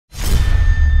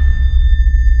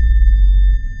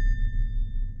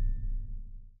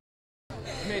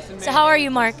So how are you,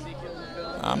 Mark?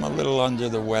 I'm a little under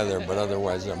the weather, but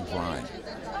otherwise I'm fine.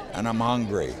 And I'm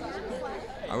hungry.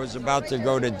 I was about to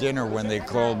go to dinner when they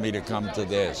called me to come to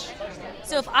this.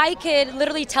 So if I could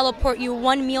literally teleport you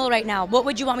one meal right now, what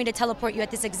would you want me to teleport you at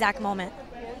this exact moment?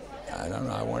 I don't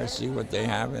know. I want to see what they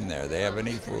have in there. They have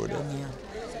any food in there?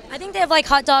 I think they have like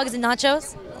hot dogs and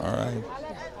nachos. All right.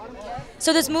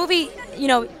 So this movie, you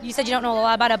know, you said you don't know a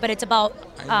lot about it, but it's about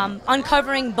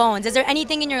uncovering bones. Is there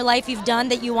anything in your life you've done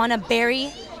that you want to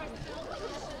bury?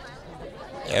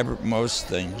 Most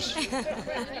things.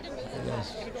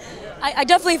 I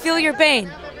definitely feel your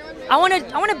pain. I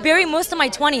want to bury most of my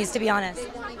 20s, to be honest.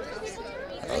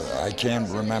 I can't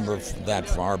remember that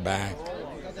far back.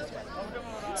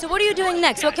 So what are you doing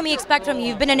next? What can we expect from you?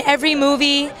 You've been in every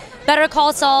movie. Better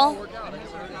Call Saul.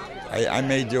 I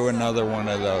may do another one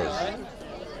of those.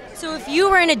 So if you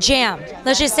were in a jam,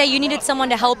 let's just say you needed someone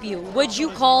to help you, would you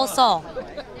call Saul?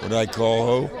 Would I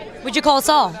call who? Would you call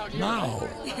Saul? No.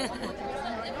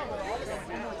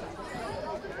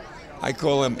 I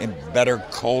call him in Better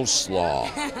Coleslaw.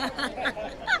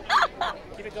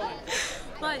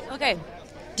 But, okay.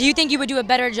 Do you think you would do a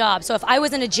better job? So if I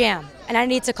was in a jam and I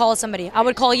need to call somebody, I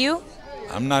would call you?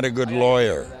 I'm not a good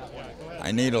lawyer.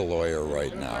 I need a lawyer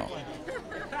right now.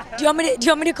 Do you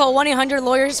want me to call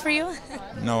 1-800-Lawyers for you?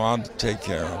 No, I'll take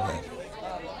care of it.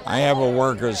 I have a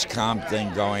workers' comp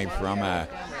thing going from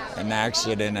an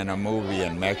accident in a movie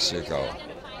in Mexico.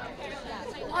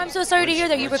 Oh, I'm so sorry to hear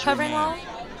that. You're recovering well?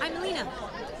 I'm Lena.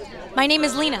 My name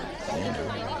is Lena.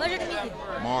 Pleasure to meet you.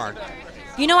 Mark.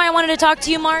 You know I wanted to talk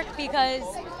to you, Mark, because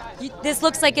this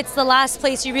looks like it's the last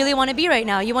place you really want to be right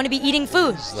now. You want to be eating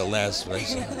food. It's the last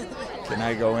place. Can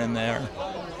I go in there?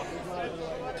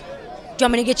 Do you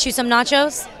want me to get you some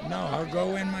nachos? No, I'll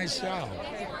go in myself.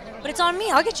 But it's on me.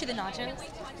 I'll get you the nachos.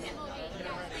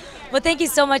 Well, thank you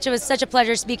so much. It was such a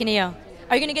pleasure speaking to you.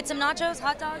 Are you going to get some nachos,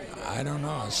 hot dog? I don't know.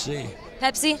 I'll see.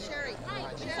 Pepsi? Sherry.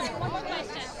 One more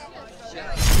question.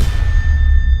 Sherry.